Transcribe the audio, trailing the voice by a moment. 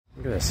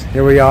Look at this.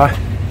 Here we are.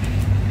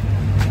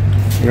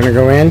 I'm gonna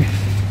go in.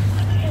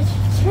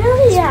 It's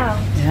chilly out.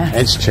 Yeah.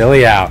 It's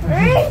chilly out.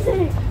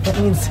 Crazy. That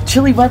means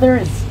chilly weather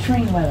is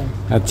train weather.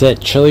 That's it.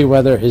 Chilly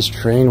weather is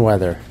train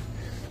weather.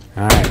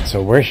 Alright,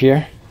 so we're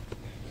here.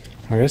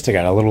 I guess they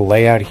got a little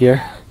layout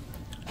here.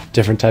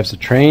 Different types of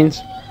trains.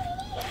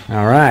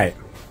 Alright.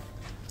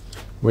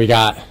 We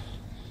got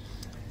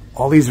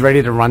all these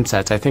ready-to-run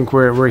sets. I think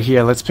we're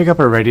here. Let's pick up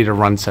a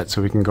ready-to-run set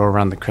so we can go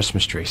around the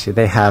Christmas tree. See,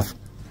 they have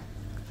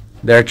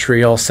their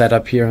tree all set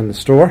up here in the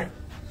store.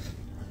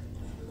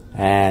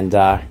 And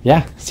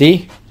yeah,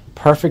 see?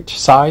 Perfect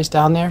size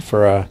down there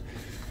for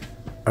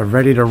a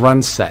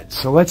ready-to-run set.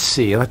 So let's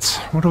see.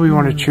 What do we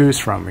want to choose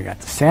from? We got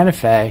the Santa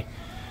Fe,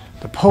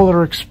 the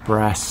Polar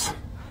Express.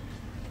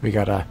 We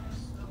got a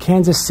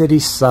Kansas City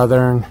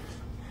Southern.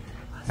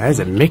 That is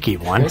a Mickey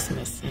one.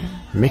 Christmas, yeah.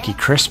 Mickey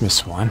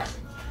Christmas one.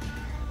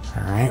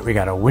 Alright, we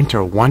got a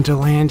Winter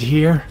Wonderland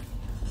here.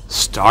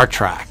 Star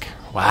Trek.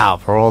 Wow,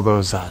 for all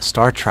those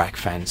Star Trek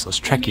fans, those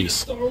Trekkies.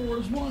 Star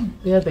Wars one.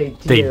 Yeah, they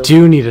do. They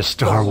do need a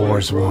Star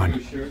Wars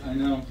one. Shirt, I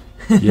know.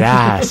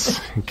 Yes.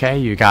 Okay,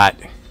 you got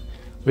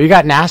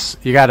NASA.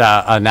 You got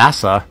a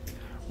NASA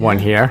one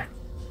here.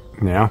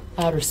 Yeah.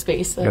 Outer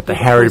space. You got the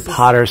Harry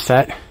Potter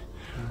set.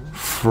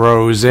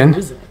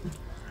 Frozen.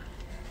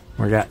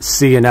 We got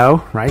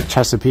C&O, right?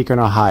 Chesapeake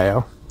and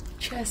Ohio.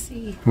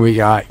 Chessie. We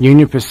got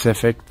Union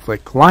Pacific.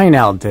 Like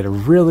Lionel did a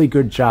really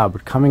good job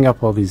with coming up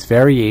with all these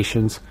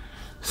variations.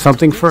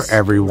 Something for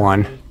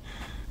everyone.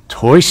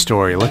 Toy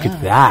Story, look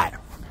at that.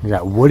 We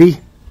got Woody.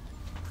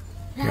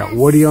 We got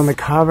Woody on the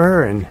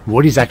cover, and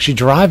Woody's actually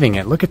driving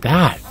it. Look at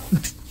that.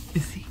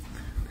 Is he?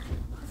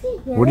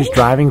 Woody's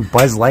driving.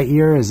 Buzz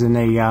Lightyear is in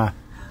a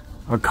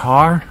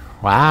car.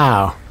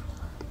 Wow.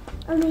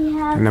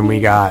 And then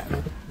we got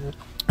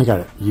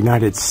a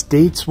United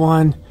States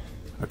one,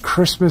 a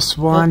Christmas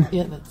one.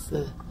 Yeah, that's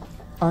the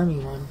Army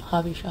one.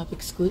 Hobby Shop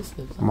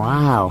exclusive.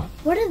 Wow.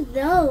 What are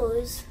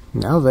those?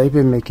 No, they've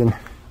been making.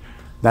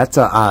 That's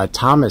a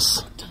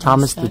Thomas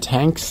the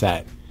Tank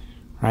set,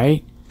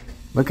 right?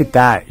 Look at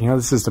that. You know,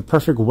 this is the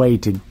perfect way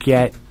to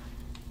get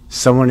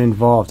someone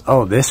involved.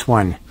 Oh, this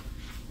one.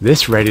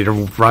 This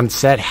ready-to-run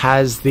set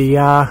has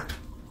the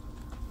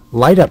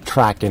light-up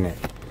track in it.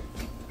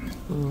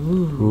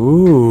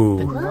 Ooh.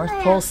 The North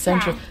Pole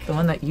Central, the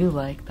one that you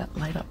like, that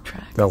light-up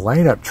track. The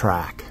light-up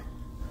track.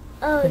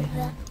 Oh,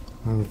 that.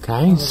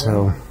 Okay,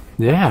 so,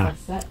 yeah.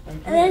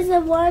 And there's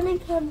the one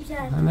that comes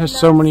out. And there's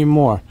so many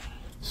more.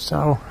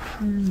 So,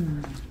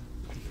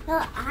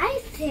 Well, I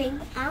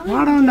think I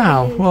don't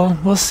know. Well,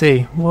 we'll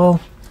see. We'll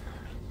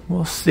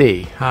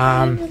see.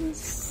 I haven't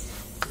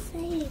said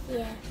it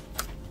yet.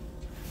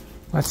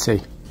 Let's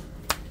see.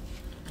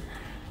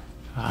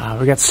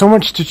 We got so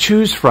much to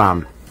choose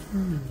from.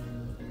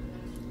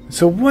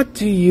 So what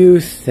do you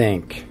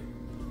think?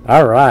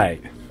 All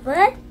right.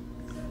 What?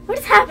 What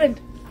has happened?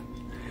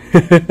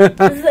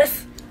 What is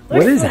this?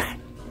 What is that?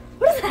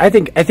 What is that? I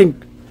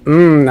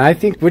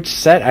think which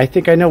set? I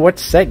think I know what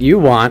set you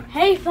want.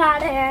 Harry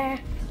Potter.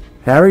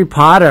 Harry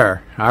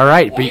Potter. All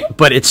right,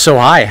 but it's so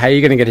high. How are you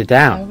going to get it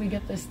How do down? we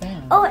get this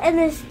down? Oh, and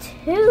there's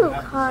two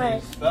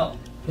cars. Spell.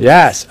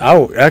 Yes.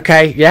 Oh,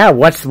 okay. Yeah.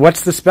 What's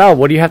the spell?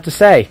 What do you have to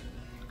say?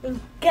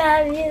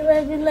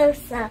 Wingardium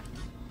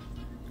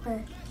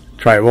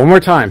Try it one more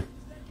time.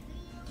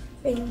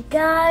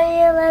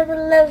 Leviosa.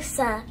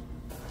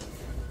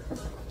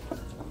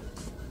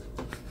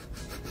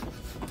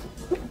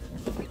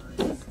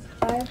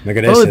 Look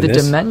at this. Oh, and the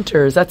this-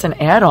 Dementors. That's an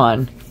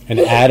add-on. An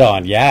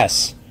add-on,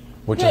 yes.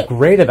 Which is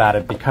great about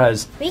it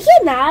because We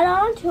can add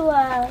on to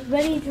a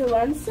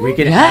ready-to-run set. we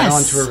can add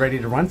on Yes. to a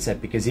ready-to-run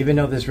set because even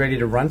though this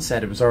ready-to-run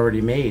set it was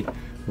already made,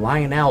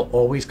 Lionel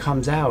always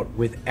comes out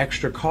with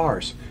extra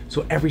cars.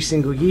 So every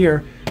single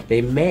year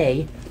they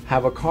may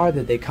have a car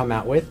that they come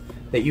out with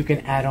that you can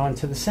add on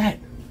to the set.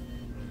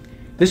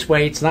 This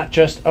way it's not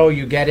just, oh,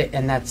 you get it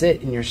and that's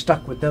it and you're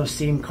stuck with those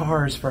same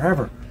cars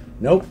forever.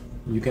 Nope,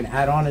 you can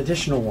add on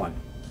additional one.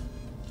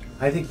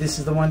 I think this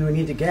is the one we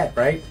need to get,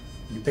 right?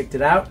 You picked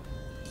it out?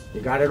 You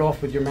got it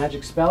off with your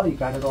magic spell? You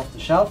got it off the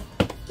shelf?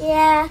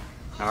 Yeah.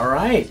 All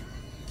right.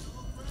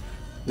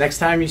 Next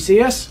time you see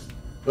us,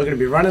 we're going to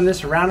be running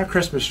this around a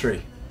Christmas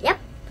tree. Yep.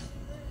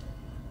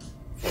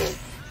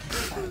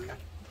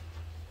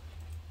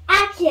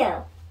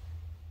 Action.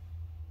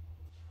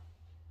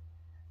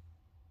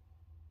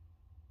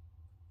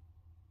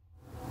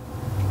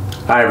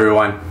 Hi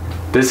everyone.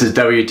 This is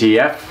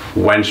WTF,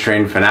 When's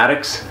Train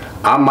Fanatics.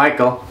 I'm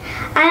Michael.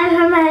 I'm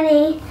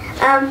Hermione.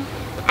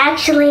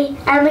 Actually,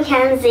 I'm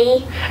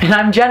Mackenzie. And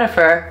I'm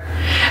Jennifer.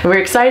 And we're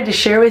excited to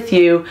share with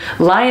you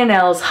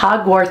Lionel's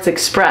Hogwarts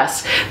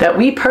Express that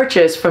we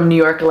purchased from New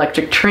York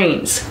Electric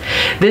Trains.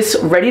 This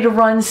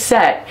ready-to-run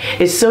set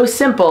is so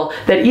simple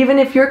that even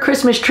if your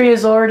Christmas tree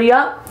is already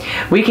up,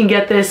 we can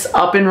get this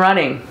up and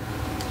running.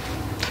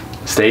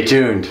 Stay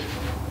tuned.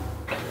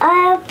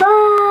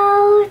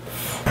 About.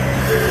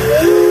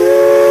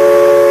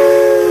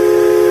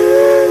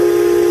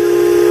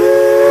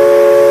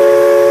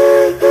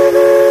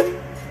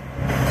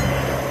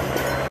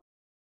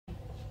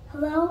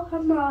 Hello,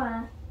 Hermione.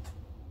 wanna.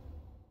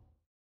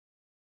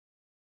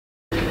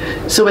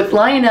 So with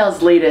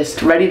Lionel's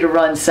latest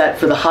ready-to-run set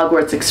for the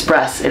Hogwarts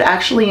Express, it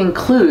actually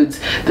includes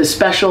the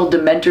special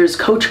Dementor's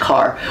coach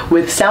car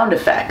with sound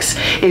effects.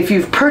 If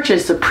you've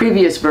purchased a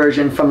previous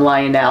version from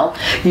Lionel,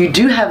 you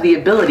do have the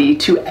ability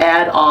to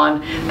add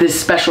on this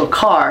special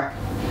car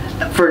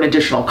for an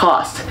additional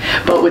cost.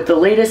 But with the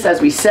latest,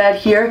 as we said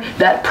here,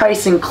 that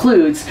price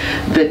includes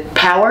the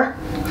power,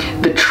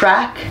 the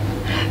track,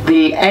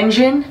 the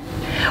engine.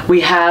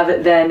 We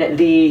have then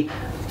the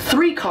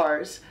 3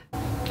 cars.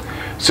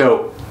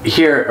 So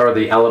here are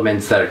the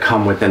elements that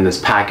come within this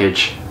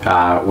package.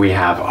 We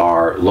have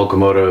our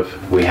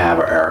locomotive, we have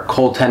our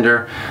coal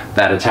tender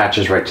that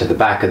attaches right to the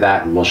back of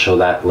that, and we'll show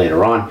that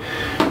later on.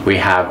 We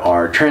have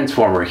our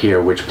transformer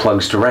here, which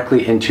plugs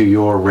directly into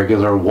your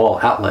regular wall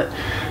outlet,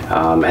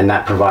 and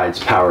that provides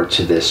power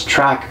to this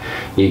track.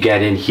 You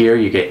get in here,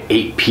 you get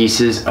 8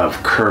 pieces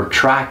of curved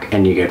track,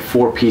 and you get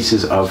 4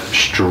 pieces of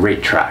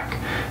straight track.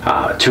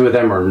 2 of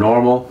them are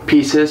normal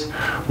pieces.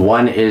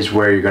 One is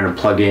where you're going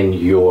to plug in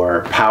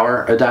your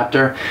power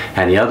adapter,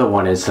 and the other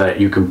one is that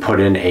you can put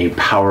in a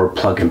power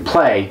plug and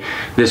play.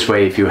 This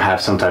way, if you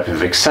have some type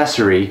of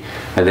accessory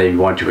that you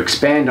want to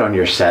expand on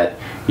your set,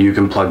 you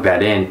can plug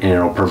that in and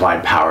it'll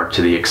provide power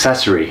to the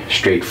accessory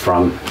straight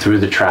from through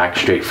the track,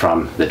 straight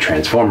from the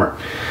transformer.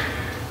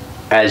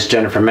 As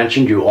Jennifer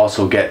mentioned, you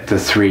also get the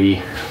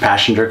 3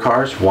 passenger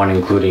cars, one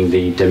including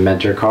the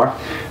Dementor car,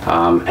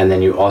 and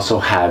then you also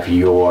have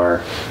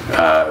your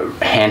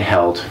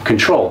handheld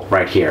control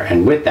right here.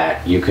 And with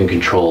that, you can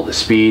control the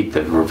speed,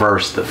 the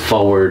reverse, the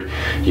forward.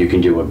 You can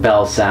do a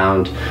bell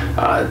sound,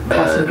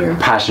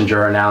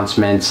 passenger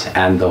announcements,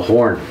 and the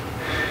horn.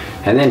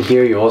 And then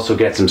here you also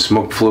get some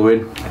smoke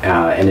fluid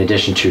in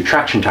addition to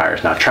traction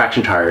tires. Now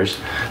traction tires,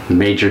 the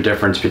major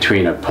difference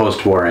between a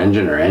post-war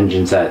engine or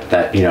engines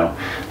that you know,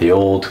 the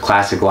old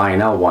classic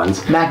Lionel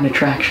ones. Magna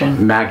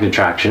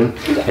traction,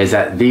 is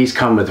that these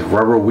come with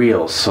rubber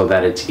wheels so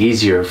that it's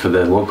easier for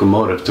the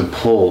locomotive to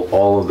pull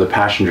all of the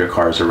passenger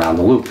cars around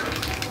the loop.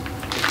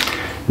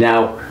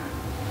 Now,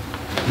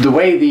 the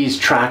way these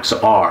tracks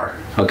are,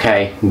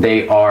 okay,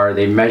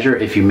 they measure,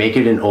 if you make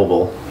it an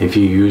oval, if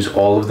you use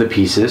all of the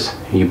pieces,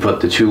 you put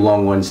the 2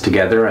 long ones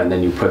together and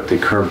then you put the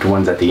curved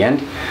ones at the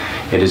end,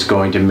 it is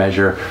going to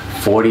measure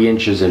 40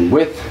 inches in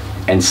width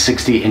and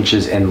 60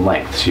 inches in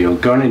length. So you're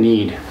going to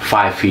need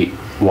 5 feet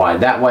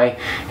wide that way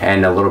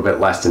and a little bit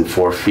less than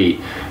 4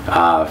 feet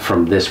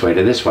from this way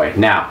to this way.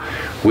 Now,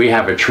 we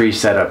have a tree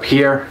set up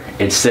here.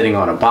 It's sitting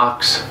on a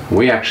box.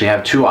 We actually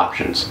have 2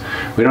 options.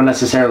 We don't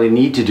necessarily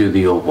need to do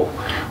the oval.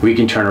 We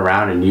can turn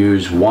around and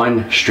use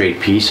 1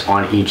 straight piece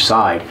on each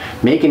side,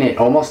 making it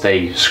almost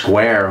a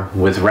square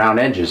with round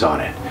edges on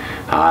it.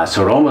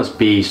 So it'd almost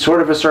be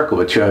sort of a circle,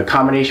 but a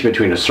combination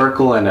between a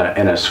circle and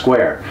a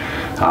square.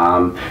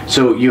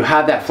 So you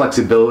have that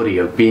flexibility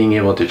of being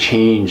able to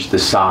change the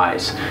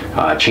size,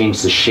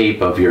 change the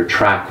shape of your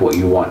track, what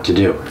you want to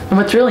do. And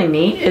what's really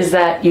neat is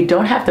that you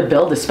don't have to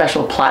build a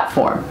special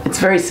platform. It's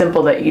very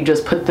simple that you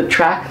just put the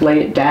track, lay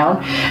it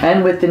down,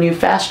 and with the new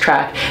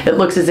Fastrack, it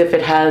looks as if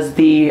it has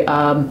the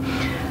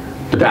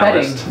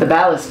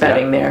ballast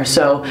bedding there.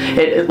 So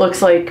it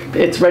looks like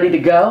it's ready to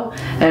go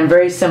and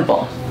very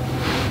simple.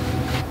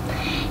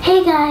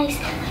 Hey guys,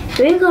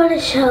 we're going to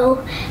show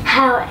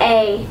how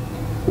a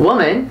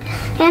woman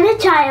and a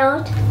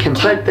child can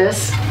put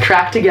this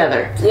track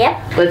together.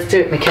 Yep. Let's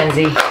do it,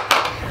 Mackenzie.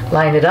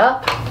 Line it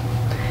up,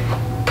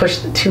 push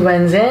the 2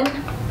 ends in,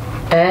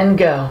 and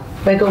go.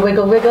 Wiggle,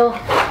 wiggle, wiggle,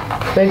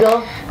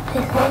 wiggle,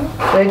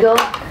 wiggle,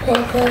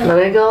 wiggle,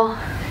 wiggle.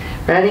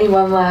 Ready?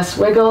 1 last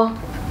wiggle.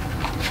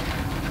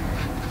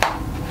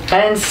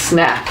 And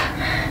snap.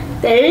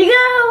 There you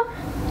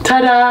go.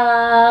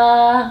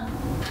 Ta-da!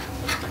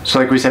 So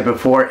like we said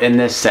before, in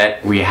this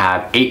set we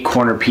have 8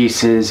 corner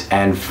pieces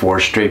and 4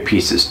 straight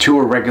pieces. 2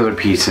 are regular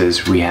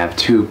pieces. We have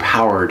 2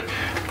 powered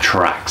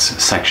tracks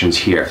sections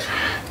here.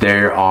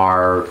 There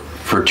are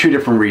for 2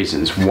 different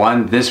reasons.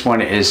 One, this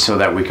one is so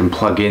that we can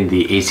plug in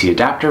the AC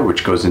adapter,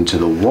 which goes into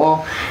the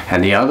wall,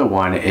 and the other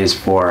one is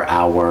for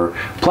our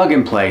plug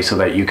and play so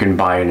that you can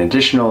buy an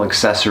additional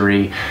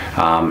accessory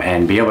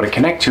and be able to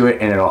connect to it,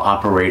 and it'll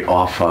operate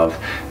off of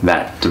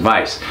that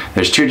device.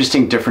 There's 2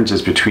 distinct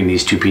differences between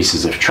these 2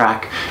 pieces of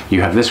track. You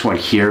have this one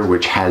here,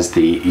 which has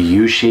the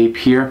U shape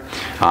here,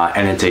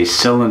 and it's a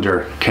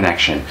cylinder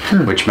connection,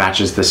 which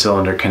matches the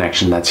cylinder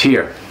connection that's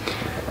here.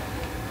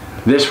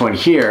 This one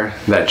here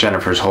that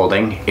Jennifer's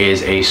holding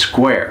is a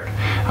square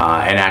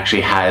and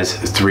actually has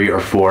 3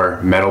 or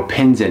 4 metal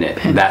pins in it.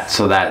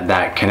 So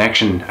that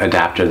connection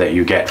adapter that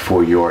you get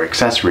for your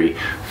accessory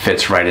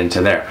fits right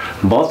into there.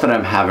 Both of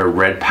them have a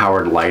red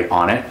powered light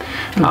on it.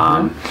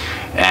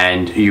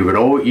 And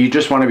you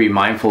just want to be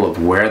mindful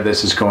of where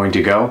this is going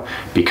to go,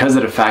 because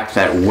of the fact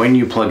that when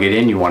you plug it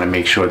in, you want to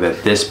make sure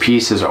that this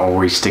piece is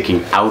always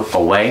sticking out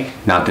away,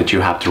 not that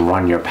you have to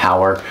run your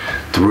power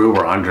through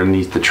or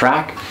underneath the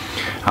track.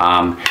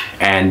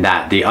 And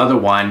that the other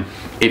one,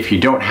 if you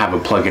don't have a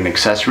plug-in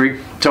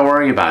accessory, don't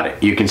worry about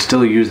it. You can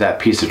still use that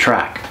piece of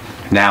track.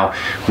 Now,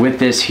 with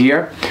this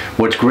here,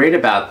 what's great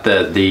about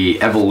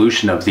the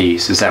evolution of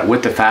these is that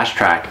with the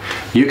Fastrack,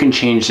 you can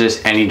change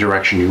this any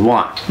direction you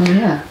want.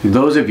 Yeah.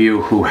 Those of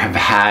you who have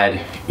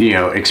had, you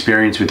know,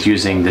 experience with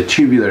using the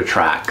tubular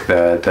track,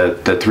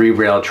 the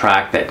three-rail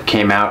track that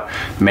came out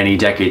many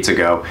decades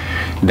ago,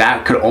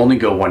 that could only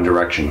go one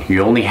direction.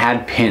 You only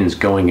had pins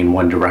going in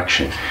one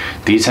direction.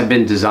 These have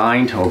been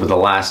designed over the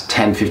last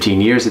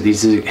 10-15 years that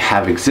these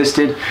have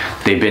existed.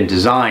 They've been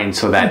designed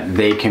so that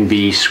they can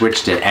be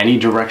switched in any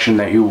direction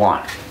that you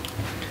want.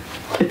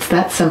 It's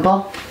that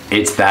simple?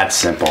 It's that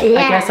simple.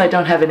 Yeah. I guess I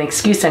don't have an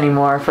excuse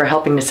anymore for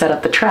helping to set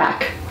up the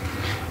track.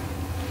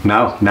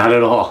 No, not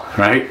at all,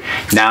 right?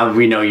 Now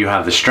we know you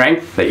have the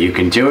strength that you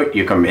can do it.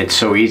 It's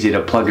so easy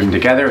to plug them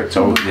together. It's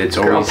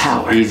always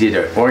power. easy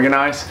to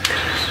organize.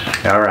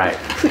 All right,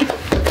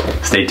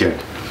 stay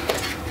tuned.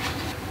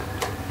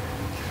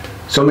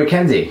 So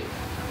Mackenzie,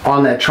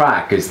 on that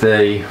track is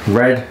the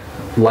red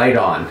light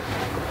on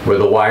where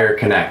the wire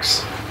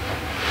connects.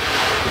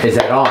 Is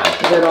that on?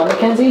 Is it on,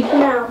 Mackenzie?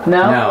 No.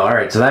 No? No, all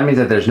right, so that means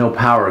that there's no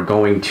power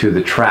going to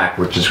the track,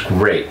 which is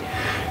great.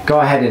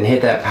 Go ahead and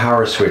hit that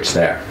power switch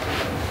there.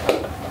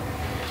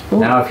 Ooh.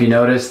 Now if you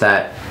notice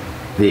that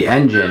the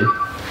engine,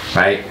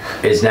 right,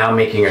 is now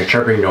making a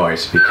chirping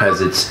noise because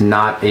it's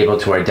not able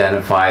to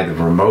identify the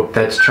remote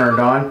that's turned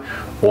on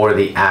or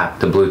the app,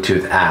 the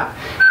Bluetooth app.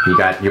 You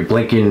got your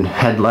blinking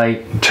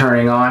headlight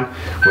turning on,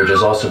 which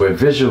is also a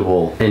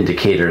visual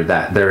indicator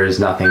that there is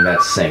nothing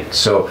that's synced.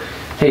 So,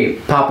 hey,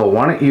 Papa,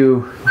 why don't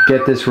you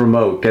get this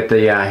remote, get the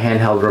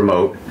handheld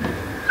remote,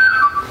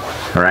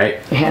 all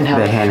right? The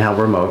handheld. The handheld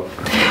remote.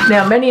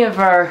 Now, many of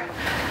our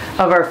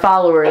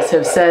followers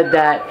have said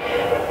that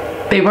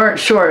they weren't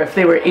sure if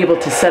they were able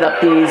to set up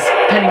these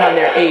depending on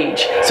their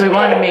age. So we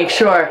wanted to make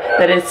sure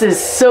that it is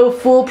so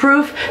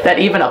foolproof that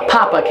even a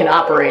papa can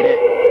operate it.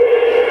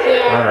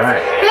 Yeah. All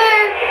right.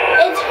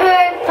 It's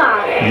her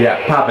father.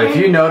 Yeah, Papa, if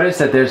you notice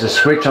that there's a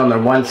switch on the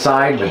one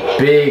side with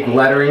big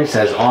lettering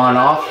says on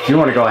off, if you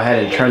want to go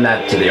ahead and turn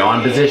that to the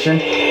on position.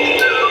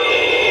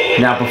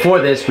 Now before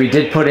this, we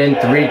did put in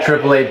 3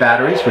 AAA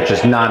batteries, which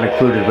is not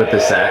included with the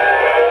set.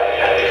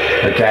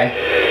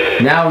 Okay.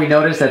 Now we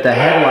notice that the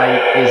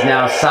headlight is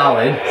now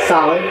solid.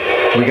 Solid.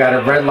 We got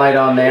a red light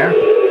on there.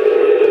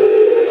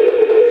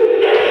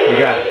 We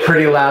got a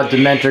pretty loud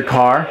Dementor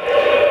car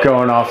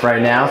going off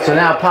right now. So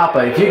now,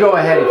 Papa, if you go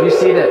ahead, if you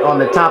see that on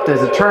the top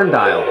there's a turn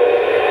dial.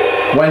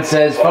 One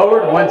says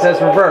forward, one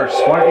says reverse.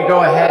 Why don't you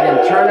go ahead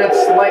and turn it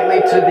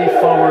slightly to the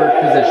forward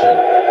position.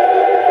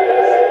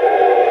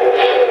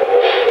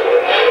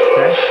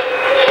 Okay.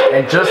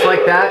 And just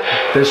like that,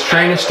 this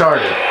train is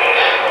started.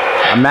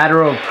 A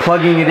matter of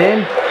plugging it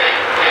in,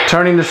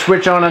 turning the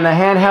switch on the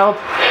handheld,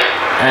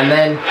 and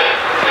then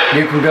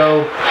you can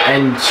go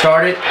and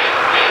start it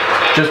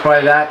just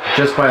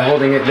by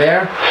holding it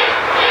there.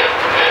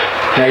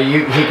 Now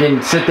he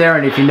can sit there,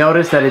 and if you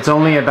notice that it's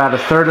only about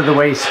 1/3 of the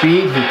way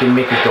speed, he can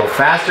make it go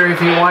faster if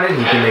he wanted.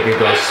 He can make it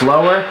go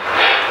slower.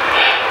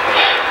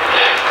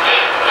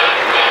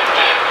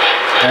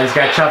 And it's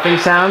got chuffing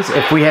sounds.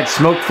 If we had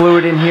smoke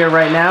fluid in here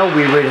right now,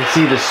 we would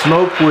see the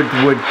smoke would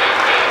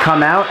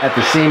come out at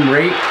the same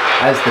rate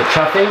as the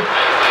chuffing.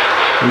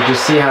 You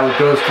just see how it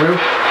goes through.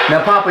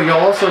 Now, Papa,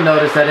 you'll also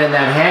notice that in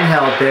that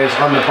handheld, there's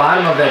on the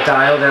bottom of that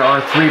dial, there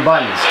are 3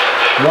 buttons.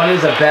 One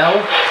is a bell,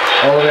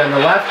 all the way on the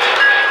left.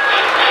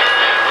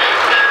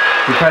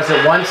 You press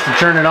it once to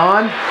turn it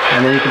on,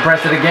 and then you can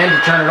press it again to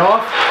turn it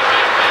off.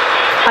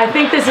 I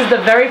think this is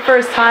the very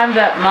first time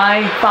that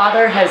my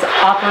father has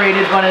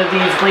operated one of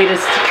these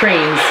latest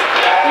trains.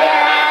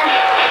 Yeah.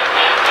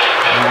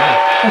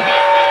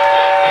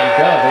 There you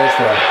go, there's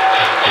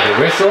the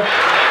whistle.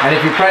 And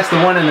if you press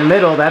the one in the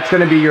middle, that's going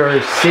to be your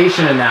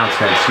station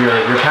announcements, your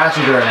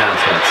passenger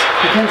announcements.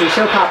 Mackenzie,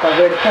 show Papa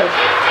where to push.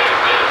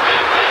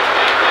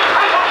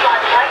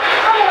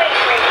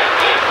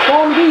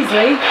 Ron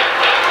Weasley.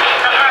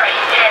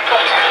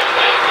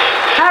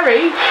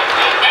 Harry.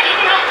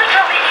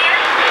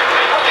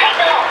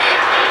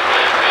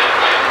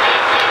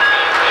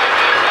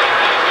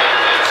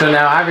 So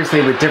now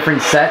obviously with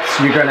different sets,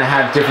 you're going to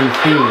have different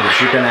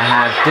themes. You're going to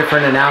have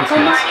different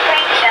announcements.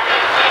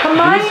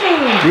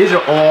 Hermione. These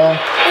are all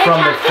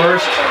from the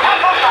first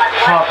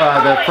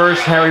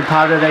Harry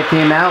Potter that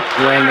came out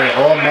when they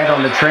all met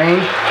on the train.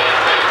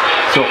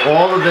 So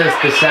all of the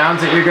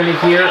sounds that you're going to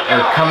hear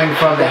are coming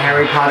from the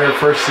Harry Potter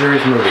first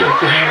series movie.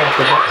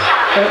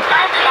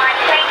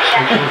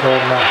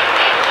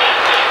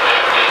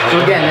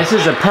 So again, this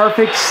is a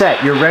perfect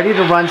set. You're ready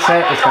to run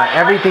set. It's got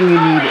everything you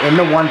need in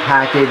the one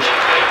package.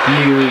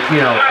 Your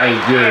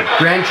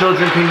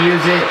grandchildren can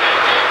use it.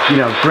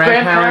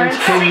 Grandparents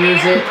can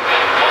use it.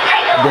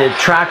 The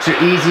tracks are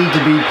easy to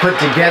be put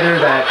together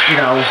that,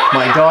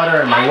 my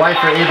daughter and my wife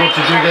are able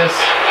to do this.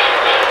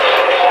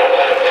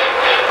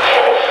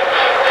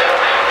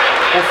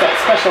 That's that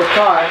special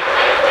car.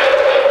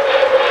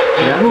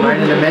 Yeah, right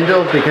in the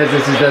middle, because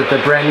this is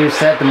the brand new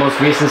set, the most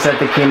recent set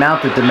that came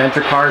out. The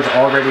Dementor car is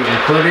already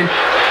included.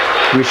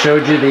 We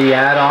showed you the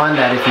add-on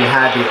that if you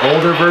had the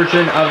older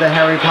version of the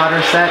Harry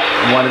Potter set,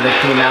 one that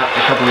came out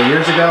a couple of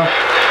years ago,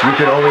 you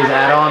could always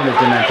add on the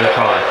Dementor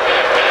car.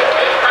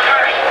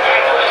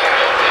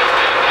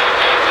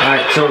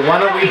 Alright, so why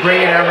don't we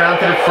bring it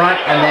around to the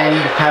front and then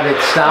have it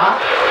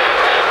stop?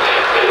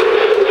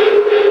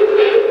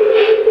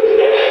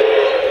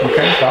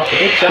 Okay. Stop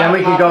it. Then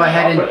we can go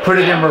ahead and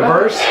put it in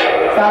reverse.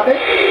 Stop it.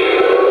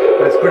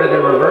 Let's put it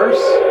in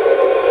reverse.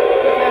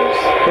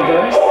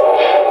 Reverse.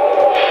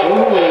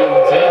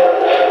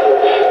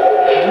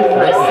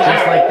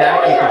 Just like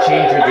that, you can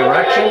change your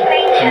direction.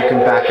 You can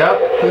back up.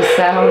 Those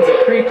sounds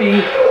are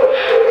creepy.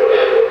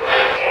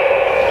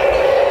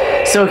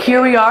 So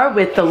here we are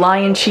with the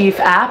Lion Chief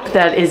app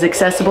that is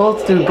accessible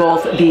through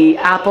both the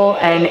Apple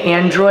and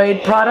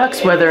Android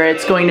products, whether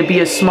it's going to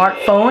be a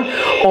smartphone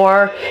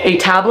or a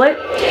tablet.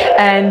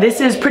 And this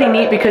is pretty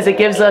neat because it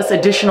gives us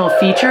additional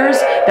features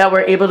that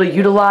we're able to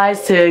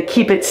utilize to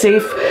keep it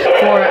safe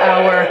for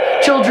our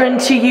children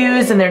to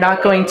use, and they're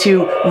not going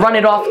to run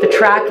it off the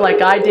track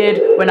like I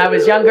did when I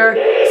was younger.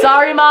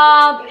 Sorry,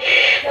 Mom!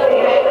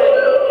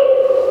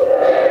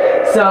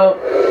 So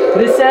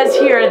this says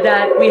here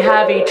that we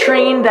have a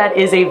train that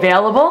is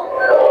available,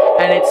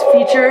 and it's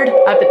featured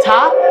at the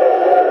top.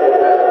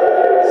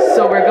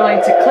 So we're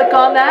going to click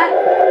on that,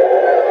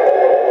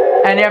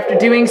 and after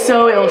doing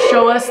so, it'll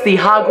show us the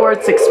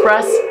Hogwarts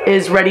Express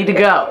is ready to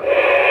go.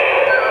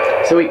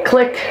 So we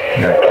click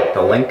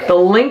the link. The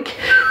link.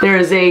 There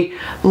is a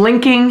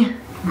linking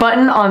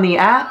button on the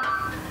app,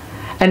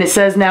 and it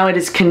says now it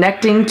is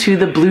connecting to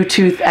the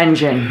Bluetooth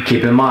engine.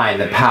 Keep in mind,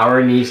 the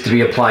power needs to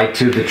be applied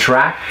to the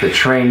track. The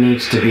train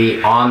needs to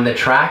be on the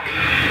track,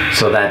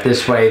 so that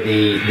this way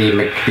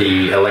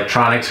the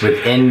electronics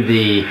within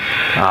the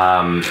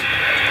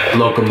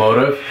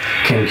locomotive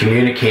can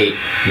communicate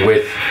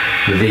with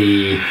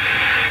the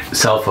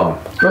cell phone.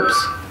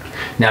 Whoops.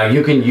 Now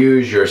you can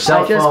use your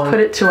cell phone. I just put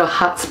it to a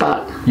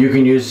hotspot. You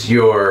can use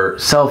your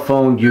cell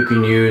phone. You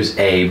can use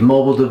a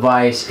mobile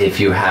device if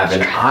you have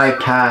an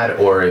iPad,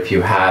 or if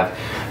you have,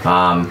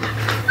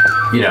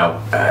 you know,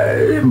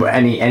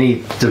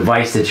 any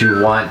device that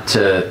you want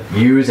to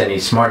use, any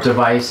smart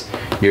device.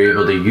 You're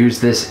able to use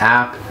this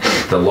app.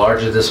 The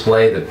larger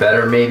display, the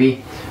better,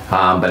 maybe.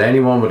 But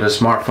anyone with a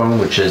smartphone,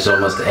 which is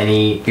almost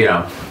any, you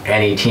know,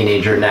 any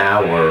teenager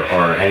now,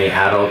 or any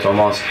adult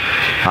almost,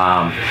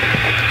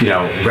 you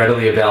know,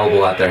 readily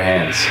available at their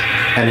hands.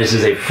 And this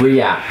is a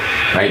free app,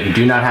 right? You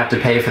do not have to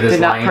pay for this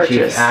Lion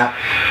Chief app.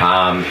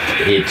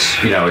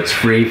 It's, you know, it's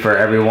free for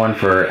everyone,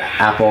 for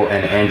Apple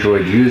and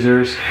Android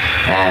users,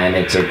 and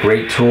it's a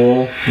great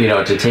tool, you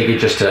know, to take it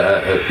just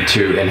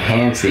to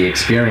enhance the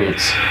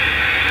experience.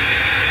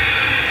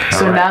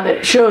 So now that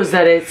it shows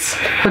that it's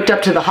hooked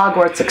up to the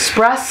Hogwarts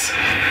Express,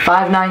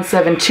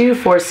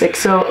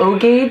 5972-460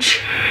 gauge.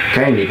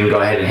 Okay, and you can go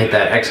ahead and hit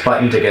that X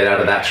button to get out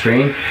of that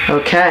screen.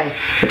 Okay,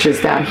 which is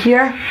down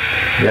here.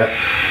 Yep.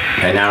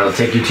 And now it'll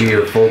take you to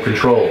your full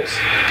controls.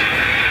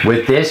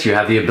 With this, you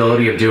have the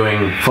ability of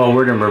doing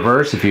forward and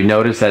reverse. If you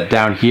notice that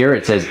down here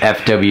it says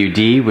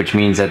FWD, which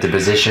means that the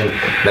position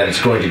that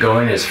it's going to go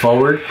in is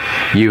forward.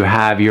 You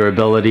have your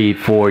ability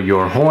for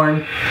your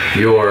horn,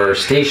 your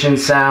station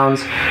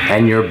sounds,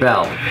 and your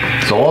bell.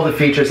 So all the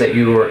features that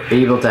you were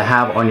able to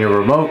have on your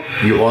remote,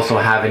 you also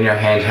have in your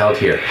handheld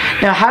here.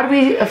 Now, how do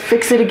we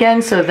fix it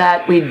again so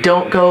that we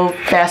don't go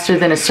faster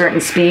than a certain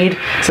speed,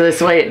 so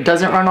this way it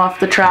doesn't run off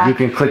the track? You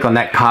can click on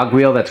that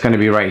cogwheel that's going to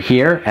be right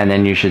here, and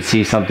then you should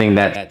see something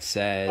that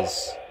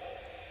says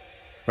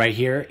right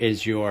here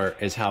is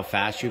how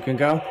fast you can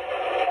go.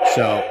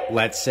 So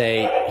let's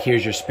say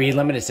here's your speed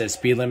limit. It says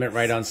speed limit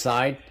right on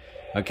side.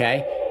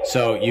 Okay,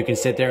 so you can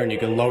sit there and you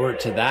can lower it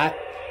to that,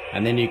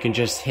 and then you can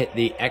just hit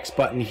the X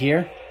button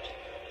here,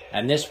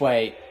 and this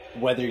way,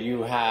 whether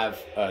you have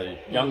a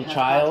young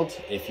child,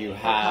 if you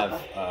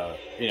have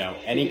you know,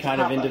 any kind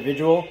of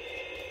individual,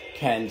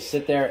 can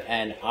sit there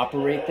and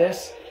operate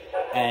this,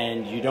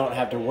 and you don't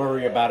have to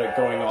worry about it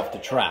going off the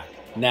track.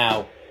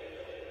 Now,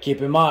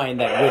 keep in mind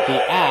that with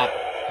the app,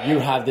 you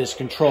have this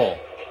control.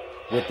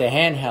 With the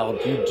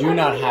handheld, you do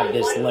not have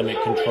this limit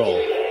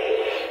control.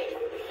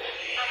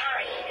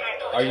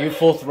 Are you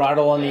full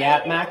throttle on the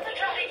app, Mac?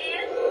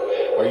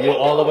 Are you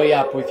all the way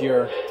up with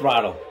your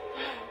throttle?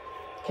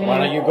 Why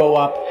don't you go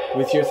up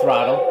with your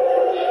throttle?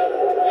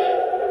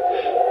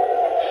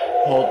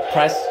 Hold,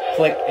 press,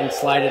 click, and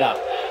slide it up.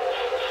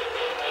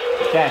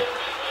 Okay.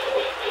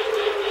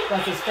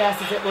 That's as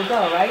fast as it will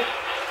go, right?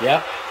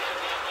 Yep.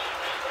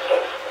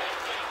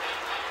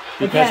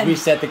 Because again, we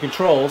set the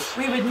controls.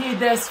 We would need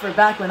this for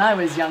back when I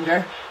was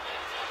younger.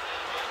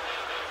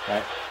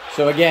 Right.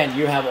 So again,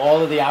 you have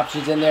all of the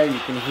options in there. You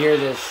can hear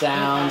the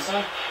sounds,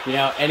 you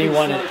know,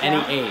 anyone at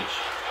any age.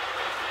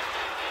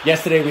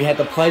 Yesterday we had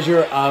the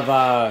pleasure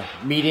of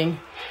meeting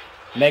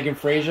Megan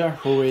Fraser,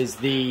 who is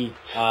the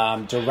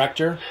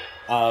director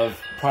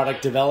of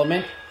product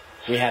development.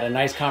 We had a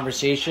nice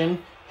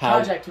conversation.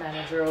 Project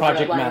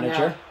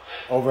manager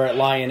over at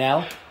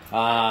Lionel.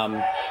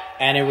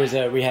 And it was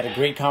we had a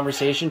great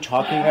conversation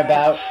talking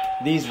about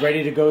these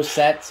ready-to-go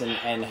sets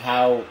and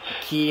how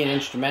key and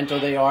instrumental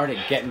they are to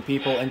getting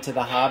people into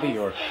the hobby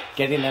or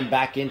getting them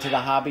back into the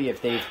hobby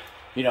if they've,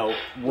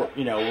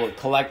 were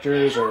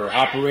collectors or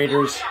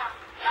operators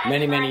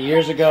many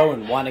years ago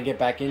and want to get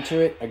back into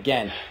it.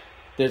 Again,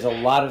 there's a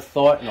lot of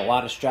thought and a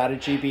lot of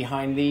strategy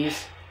behind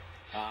these.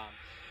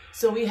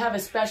 So we have a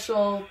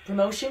special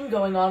promotion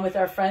going on with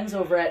our friends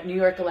over at New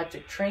York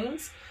Electric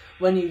Trains.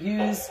 When you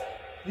use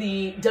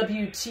the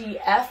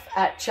WTF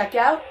at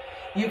checkout,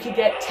 you can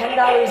get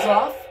 $10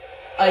 off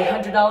a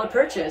 $100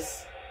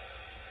 purchase.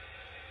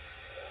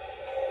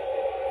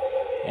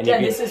 And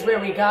again, this is where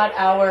we got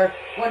our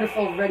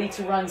wonderful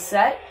ready-to-run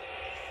set.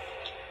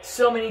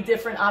 So many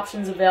different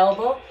options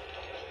available.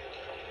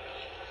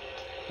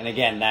 And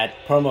again, that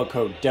promo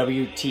code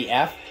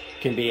WTF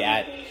can be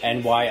at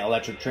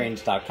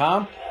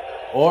nyelectrictrains.com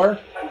or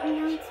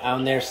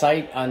on their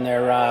site, on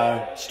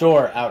their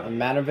store out in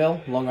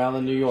Manorville, Long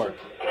Island, New York.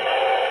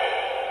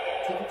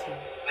 Your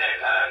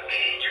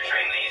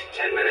train leaves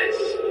 10 minutes.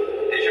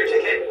 Is your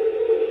ticket?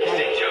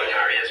 Stick to it,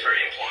 Harry. It's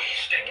very important.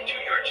 Stick to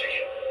your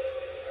ticket.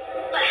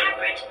 But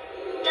Hagrid,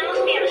 there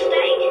must be a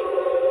mistake.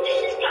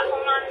 This is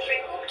platform 9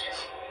 3/4.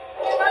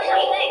 There's no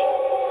such thing.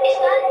 Is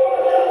there?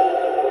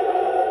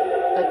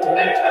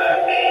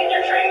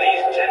 Your train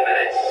leaves 10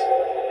 minutes.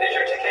 Is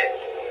your ticket?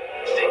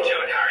 Stick to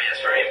it, Harry.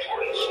 It's very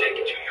important. Stick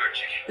to your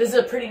ticket. This is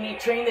a pretty neat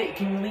train that you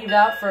can leave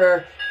out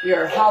for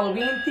your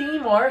Halloween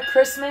theme or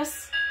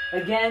Christmas.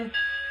 Again,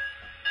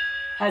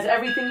 has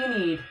everything you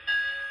need.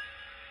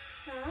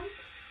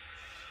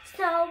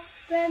 So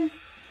when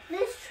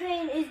this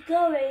train is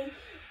going,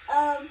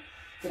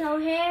 so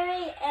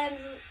Harry and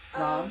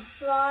Ron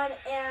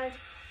and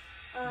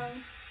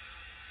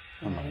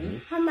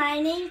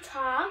Hermione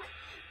talk,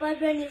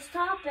 but when you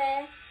stop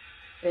it,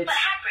 it's... But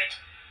Hagrid,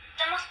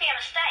 there must be a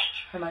mistake.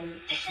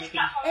 Hermione, This is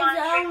platform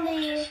 9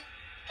 3/4.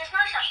 There's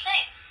no such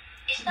thing.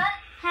 Is there?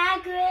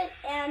 Hagrid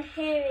and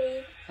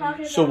Harry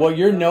talking So what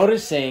you're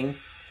noticing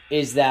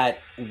is that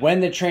when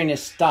the train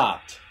is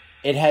stopped,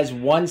 it has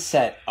one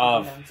set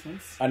of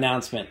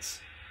announcements,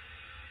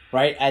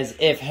 right? As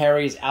if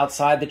Harry's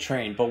outside the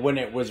train. But when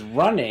it was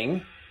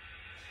running,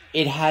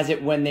 it has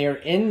it when they're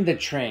in the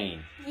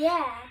train.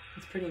 Yeah.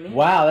 It's pretty neat.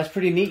 Wow, that's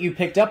pretty neat. You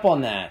picked up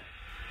on that.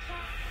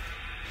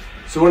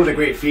 So one of the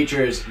great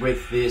features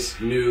with this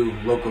new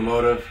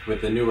locomotive,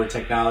 with the newer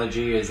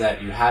technology, is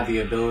that you have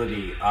the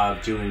ability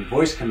of doing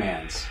voice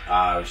commands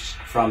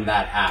from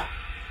that app.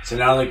 So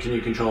not only can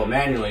you control it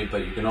manually,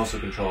 but you can also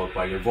control it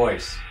by your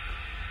voice.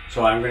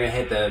 So I'm going to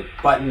hit the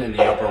button in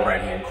the upper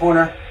right-hand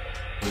corner,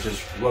 which is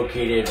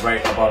located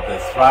right above the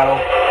throttle,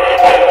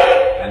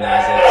 and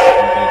as it's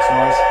making its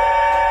noise.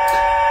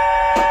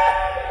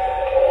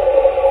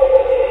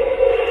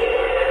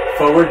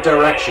 Forward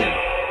direction.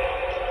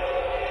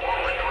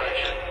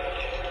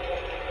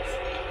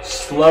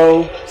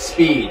 Slow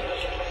speed.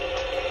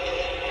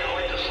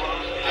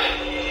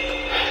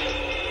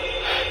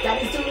 That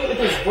is doing it with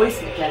his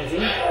voice,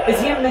 Mackenzie. Is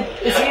he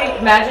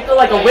magical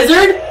like a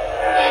wizard?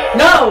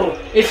 No!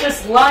 It's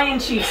just Lion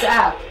Chief's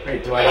app.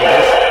 Wait, do I need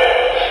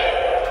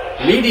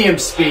this? Medium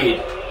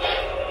speed.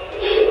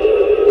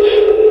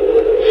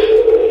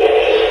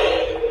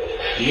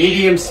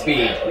 Medium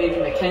speed. Maybe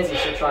Mackenzie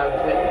should try with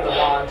the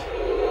wand.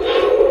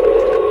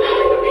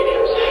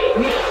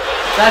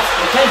 That's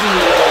Mackenzie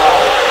needs the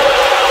wand.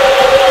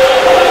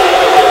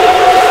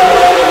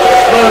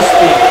 Slow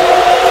speed.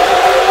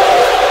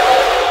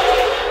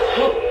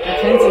 Oh,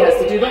 Mackenzie has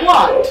to do the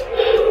wand.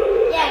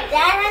 Yeah,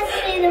 Dad has to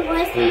do the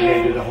voice You're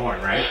gonna do command. the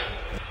horn, right?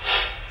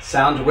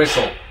 Sound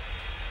whistle.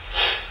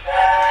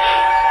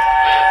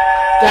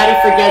 Daddy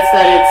forgets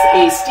that it's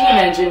a steam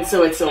engine,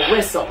 so it's a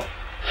whistle.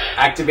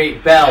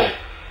 Activate bell.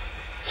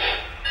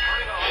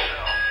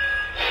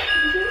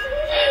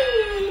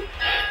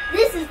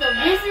 This is the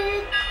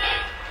wizard.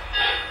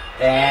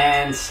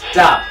 And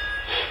stop.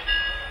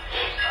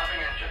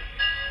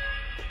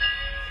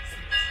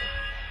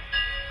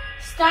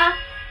 Stop.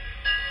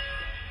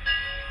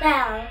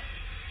 Bell.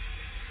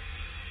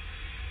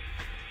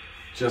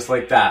 Just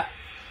like that.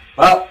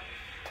 Well,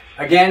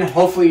 again,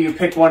 hopefully you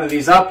pick one of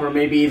these up, or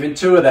maybe even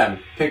two of them.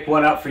 Pick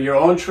one up for your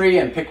own tree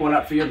and pick one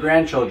up for your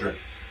grandchildren.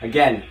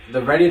 Again,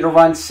 the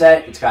ready-to-run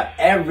set, it's got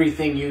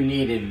everything you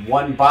need in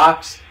one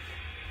box.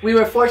 We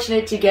were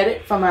fortunate to get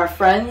it from our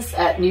friends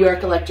at New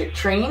York Electric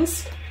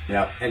Trains.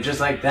 Yep, and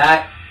just like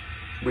that,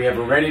 we have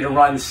a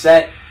ready-to-run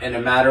set in a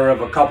matter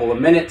of a couple of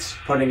minutes,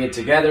 putting it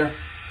together,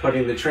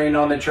 putting the train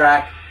on the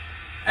track,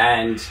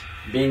 and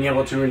being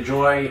able to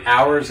enjoy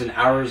hours and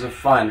hours of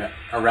fun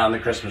around the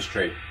Christmas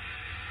tree.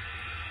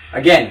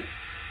 Again,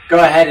 go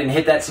ahead and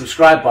hit that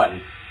subscribe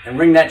button and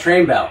ring that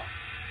train bell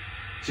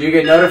so you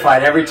get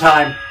notified every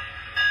time.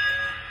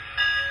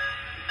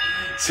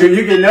 So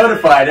you get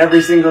notified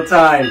every single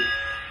time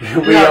we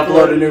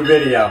upload a new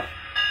video.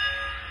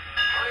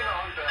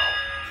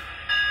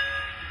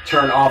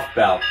 Turn off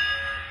bell.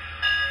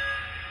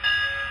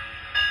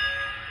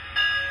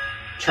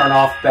 Turn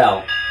off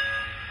bell.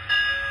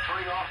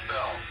 Turning off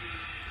bell.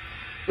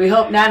 We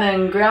hope Nana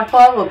and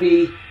Grandpa will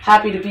be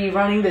happy to be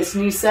running this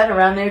new set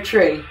around their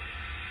tree.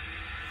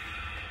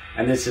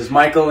 And this is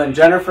Michael and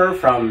Jennifer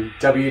from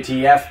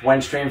WTF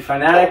Windstream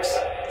Fanatics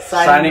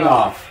signing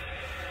off.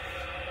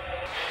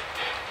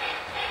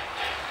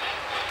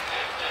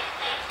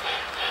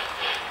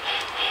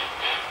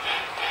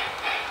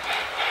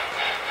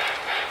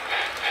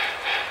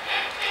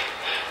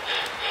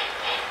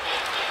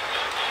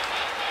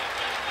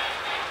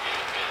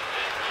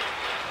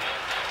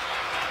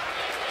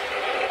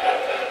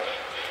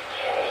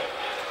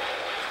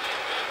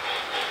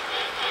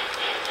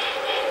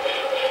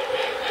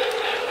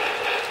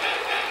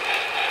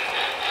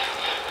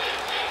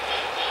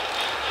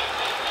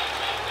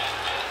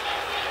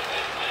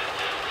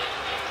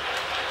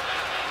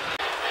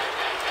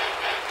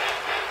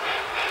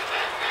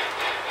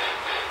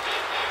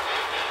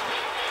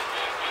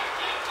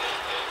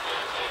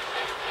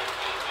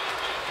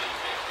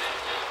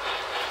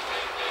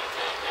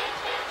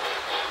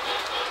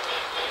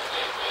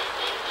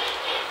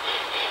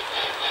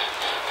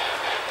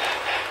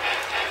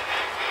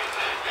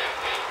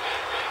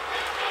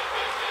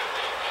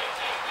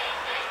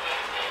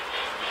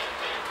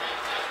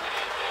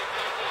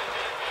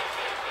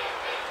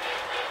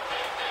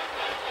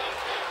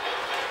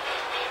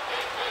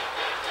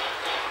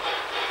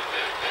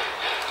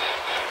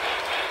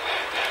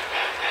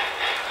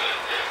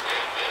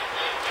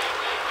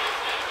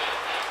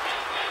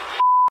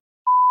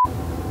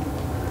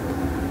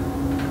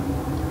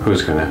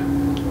 Who's gonna?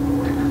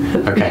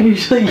 Okay.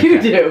 Usually you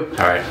do.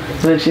 All right.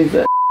 Then she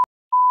said.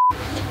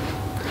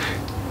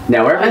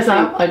 Now everything.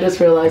 I just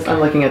realized I'm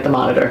looking at the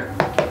monitor.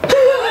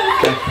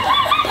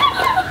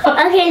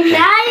 Okay,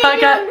 now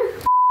you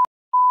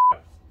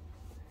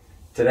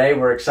Today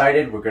we're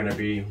excited. We're going to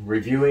be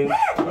reviewing.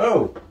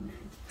 Oh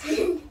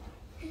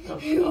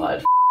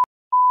God.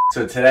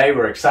 So today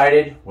we're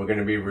excited. We're going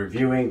to be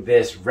reviewing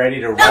this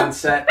ready-to-run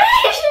set.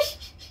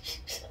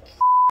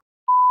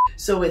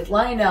 So with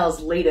Lionel's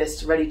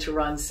latest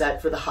ready-to-run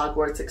set for the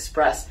Hogwarts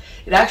Express,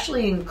 it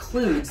actually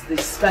includes the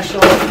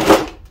special